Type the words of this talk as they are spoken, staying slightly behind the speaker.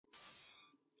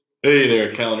Hey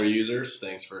there, calendar users.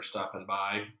 Thanks for stopping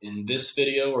by. In this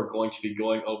video, we're going to be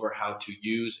going over how to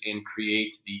use and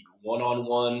create the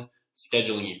one-on-one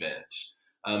scheduling event.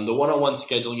 The one-on-one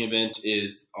scheduling event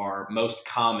is our most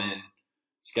common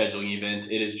scheduling event.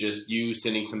 It is just you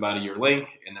sending somebody your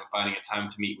link and then finding a time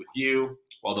to meet with you.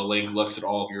 While the link looks at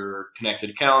all of your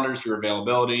connected calendars for your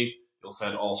availability, you'll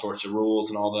set all sorts of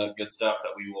rules and all that good stuff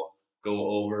that we will go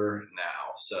over now.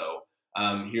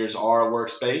 Here's our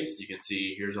workspace. You can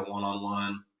see here's a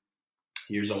one-on-one.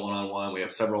 Here's a one-on-one. We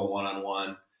have several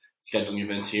one-on-one scheduling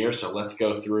events here. So let's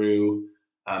go through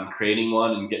creating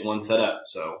one and getting one set up.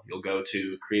 So you'll go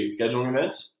to create scheduling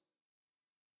events.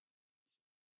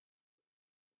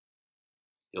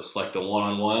 You'll select the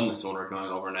one-on-one. This is what we're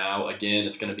going over now. Again,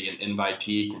 it's going to be an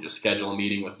invitee. You can just schedule a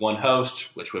meeting with one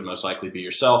host, which would most likely be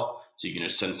yourself. So you can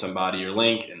just send somebody your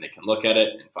link and they can look at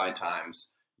it and find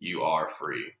times you are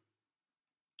free.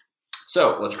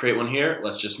 So let's create one here.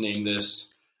 Let's just name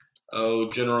this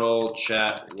general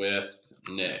chat with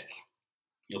Nick.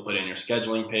 You'll put in your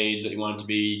scheduling page that you want it to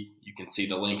be. You can see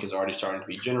the link is already starting to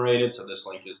be generated. So this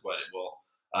link is what it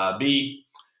will be.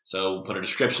 So we'll put a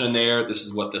description in there. This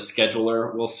is what the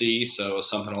scheduler will see. So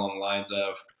something along the lines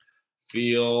of,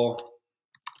 feel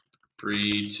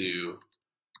free to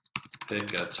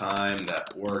pick a time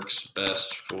that works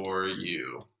best for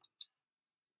you.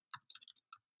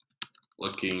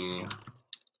 Looking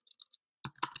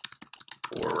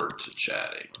forward to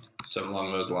chatting. Something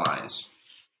along those lines.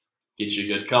 Get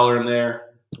you a good color in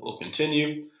there. We'll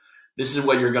continue. This is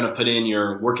what you're going to put in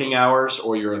your working hours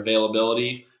or your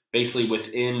availability. Basically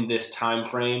within this time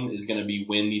frame is going to be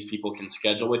when these people can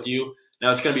schedule with you.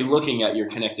 Now it's going to be looking at your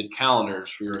connected calendars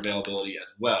for your availability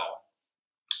as well,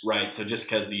 right? So just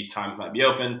because these times might be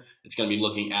open, it's going to be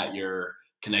looking at your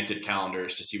connected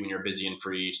calendars to see when you're busy and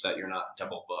free so that you're not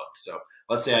double booked. So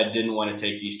let's say I didn't want to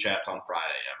take these chats on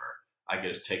Friday ever. I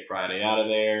could just take Friday out of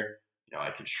there. I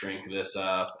could shrink this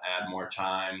up, add more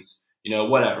times,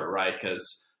 whatever, right?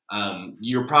 Because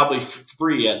you're probably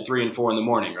free at 3 and 4 in the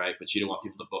morning, right? But you don't want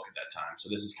people to book at that time. So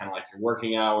this is kind of like your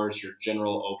working hours, your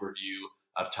general overview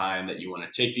of time that you want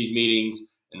to take these meetings.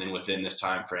 And then within this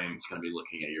time frame, it's going to be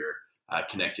looking at your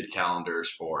connected calendars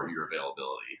for your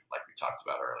availability, like we talked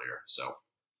about earlier. So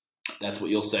that's what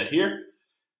you'll set here.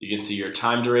 You can see your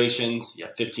time durations. You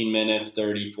have 15 minutes,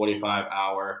 30, 45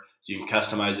 hour. You can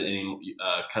customize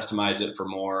it for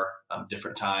more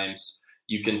different times.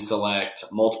 You can select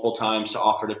multiple times to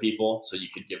offer to people. So you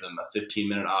could give them a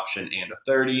 15-minute option and a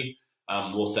 30.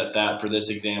 We'll set that for this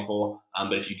example.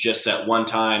 But if you just set one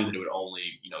time, then it would only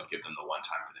give them the one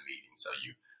time for the meeting. So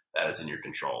that is in your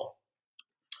control.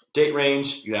 Date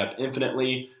range, you have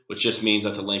infinitely, which just means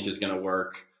that the link is going to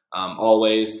work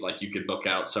always. Like you could book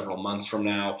out several months from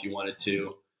now if you wanted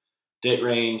to. Date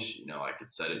range, I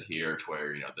could set it here to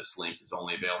where, this link is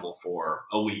only available for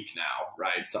a week now,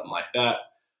 right? Something like that.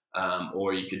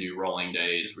 Or you could do rolling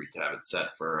days where you could have it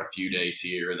set for a few days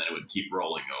here and then it would keep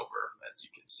rolling over, as you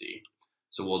can see.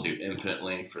 So we'll do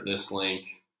infinitely for this link.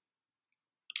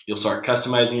 You'll start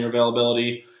customizing your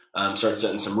availability. Start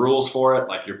setting some rules for it,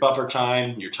 like your buffer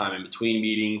time, your time in between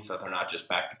meetings, so they're not just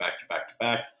back to back to back to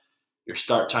back. Your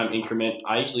start time increment,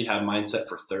 I usually have mine set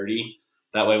for 30.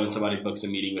 That way when somebody books a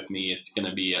meeting with me, it's going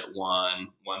to be at 1,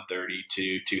 1:30,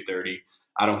 2, 2:30.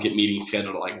 I don't get meetings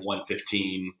scheduled at like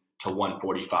 1:15 to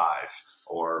 1:45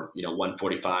 or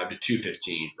 1:45 to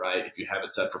 2:15, right? If you have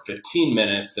it set for 15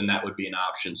 minutes, then that would be an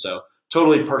option. So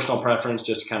totally personal preference,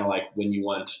 just kind of like when you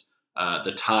want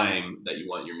the time that you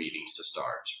want your meetings to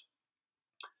start.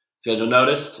 Schedule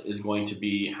notice is going to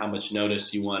be how much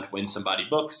notice you want when somebody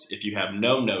books. If you have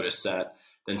no notice set,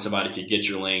 then somebody could get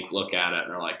your link, look at it,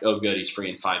 and they're like, oh, good, he's free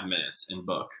in 5 minutes and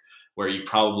book, where you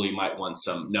probably might want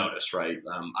some notice, right?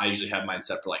 I usually have mine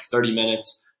set for like 30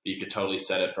 minutes. You could totally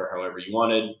set it for however you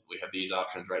wanted. We have these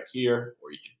options right here,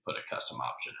 or you can put a custom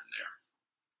option in there.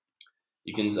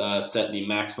 You can set the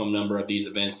maximum number of these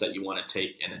events that you want to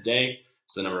take in a day.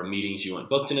 So the number of meetings you want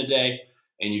booked in a day,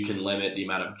 and you can limit the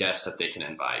amount of guests that they can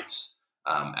invite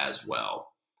as well.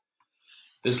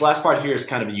 This last part here is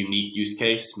kind of a unique use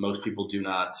case. Most people do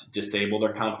not disable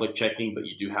their conflict checking, but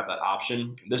you do have that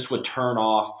option. This would turn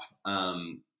off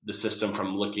the system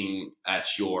from looking at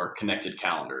your connected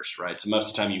calendars, right? So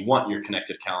most of the time you want your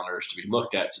connected calendars to be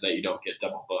looked at so that you don't get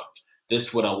double booked.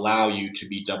 This would allow you to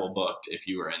be double booked if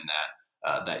you were in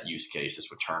that use case. This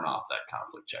would turn off that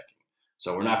conflict checking.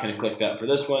 So we're not going to click that for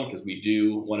this one because we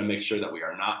do want to make sure that we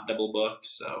are not double booked.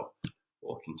 So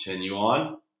we'll continue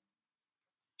on.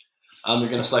 You're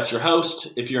going to select your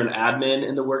host. If you're an admin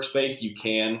in the workspace, you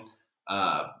can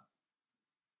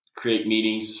create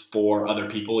meetings for other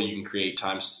people. You can create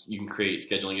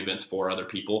scheduling events for other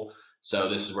people. So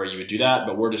this is where you would do that,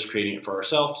 but we're just creating it for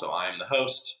ourselves. So I am the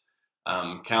host.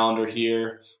 Calendar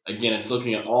here. Again, it's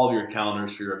looking at all of your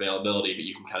calendars for your availability, but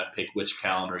you can kind of pick which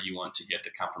calendar you want to get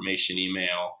the confirmation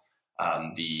email,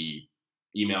 the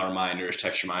email reminders,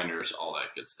 text reminders, all that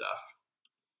good stuff.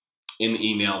 In the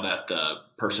email that the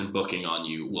person booking on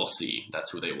you will see.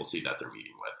 That's who they will see that they're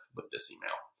meeting with this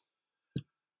email.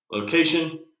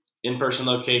 Location, in-person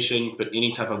location, put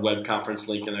any type of web conference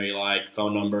link in there you like,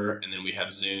 phone number, and then we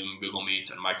have Zoom, Google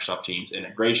Meets, and Microsoft Teams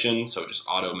integration, so it just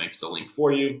auto makes the link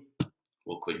for you.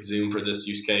 We'll click Zoom for this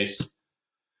use case.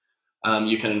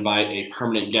 You can invite a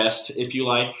permanent guest if you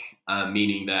like,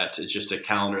 meaning that it's just a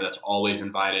calendar that's always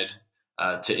invited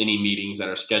to any meetings that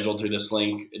are scheduled through this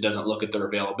link. It doesn't look at their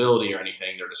availability or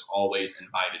anything. They're just always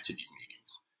invited to these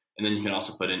meetings. And then you can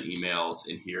also put in emails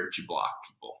in here to block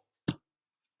people.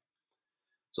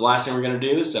 So the last thing we're going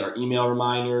to do is set our email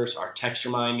reminders, our text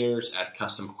reminders, add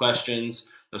custom questions.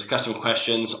 Those custom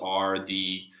questions are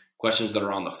the questions that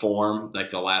are on the form, like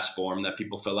the last form that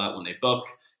people fill out when they book.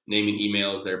 Naming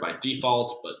email is there by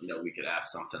default, but we could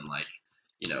ask something like,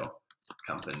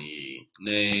 company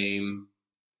name,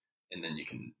 and then you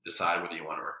can decide whether you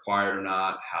want it required or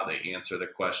not, how they answer the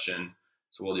question.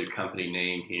 So we'll do company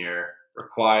name here,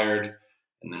 required,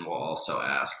 and then we'll also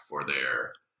ask for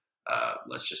their,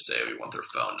 let's just say we want their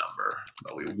phone number,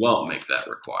 but we won't make that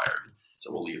required.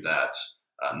 So we'll leave that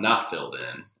not filled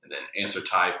in, and then answer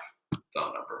type,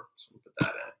 phone number. So we'll put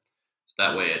that in. So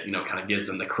that way it, kind of gives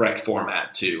them the correct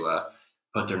format to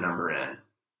put their number in.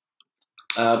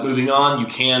 Moving on, you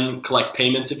can collect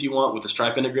payments if you want with the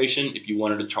Stripe integration. If you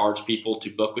wanted to charge people to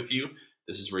book with you,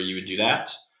 this is where you would do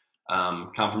that.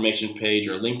 Confirmation page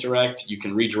or link direct, you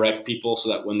can redirect people so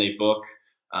that when they book,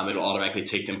 it'll automatically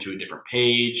take them to a different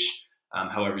page.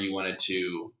 However you wanted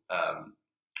to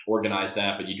organize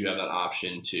that, but you do have that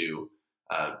option to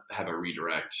have a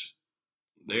redirect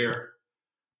there.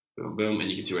 Boom, boom, and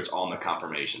you can see where it's on the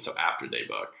confirmation, so after they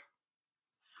book.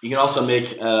 You can also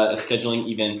make a scheduling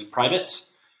event private.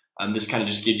 This kind of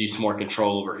just gives you some more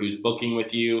control over who's booking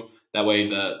with you. That way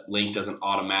the link doesn't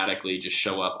automatically just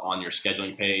show up on your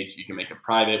scheduling page. You can make it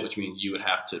private, which means you would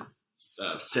have to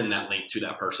send that link to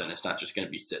that person. It's not just going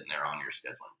to be sitting there on your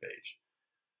scheduling page.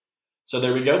 So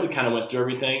there we go. We kind of went through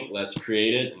everything. Let's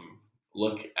create it and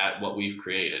look at what we've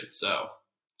created. So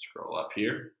scroll up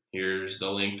here. Here's the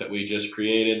link that we just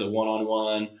created, the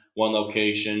one-on-one, one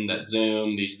location, that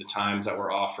Zoom. These are the times that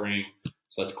we're offering.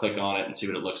 So let's click on it and see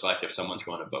what it looks like if someone's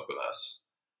going to book with us.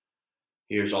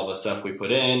 Here's all the stuff we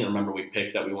put in. Remember, we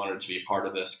picked that we wanted it to be part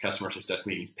of this customer success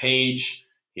meetings page.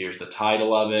 Here's the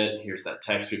title of it. Here's that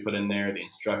text we put in there, the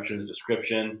instructions,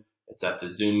 description. It's at the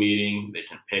Zoom meeting. They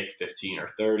can pick 15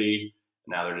 or 30.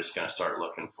 Now they're just going to start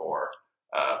looking for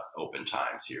open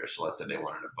times here. So let's say they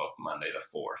wanted to book Monday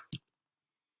the 4th.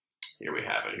 Here we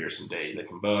have it. Here's some days they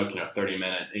can book,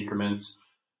 30-minute increments,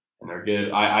 and they're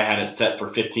good. I had it set for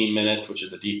 15 minutes, which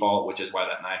is the default, which is why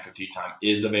that 9:15 time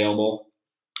is available.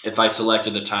 If I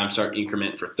selected the time start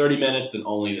increment for 30 minutes, then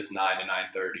only this 9 to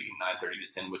 9:30, 9:30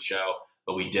 to 10 would show,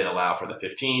 but we did allow for the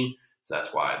 15, so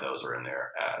that's why those are in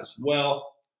there as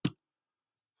well.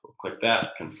 We'll click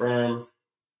that, confirm,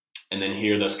 and then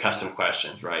here are those custom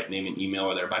questions, right? Name and email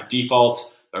are there by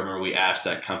default. Remember, we asked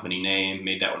that company name,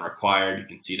 made that one required. You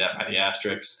can see that by the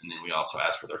asterisk. And then we also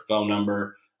asked for their phone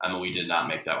number. And we did not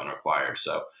make that one required.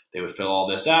 So they would fill all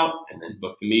this out and then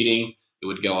book the meeting. It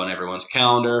would go on everyone's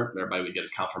calendar. Everybody would get a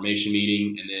confirmation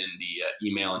meeting. And then the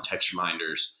email and text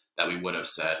reminders that we would have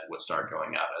set would start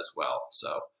going out as well.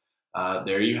 So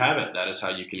there you have it. That is how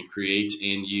you can create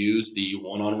and use the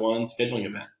one-on-one scheduling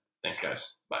event. Thanks,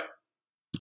 guys. Bye.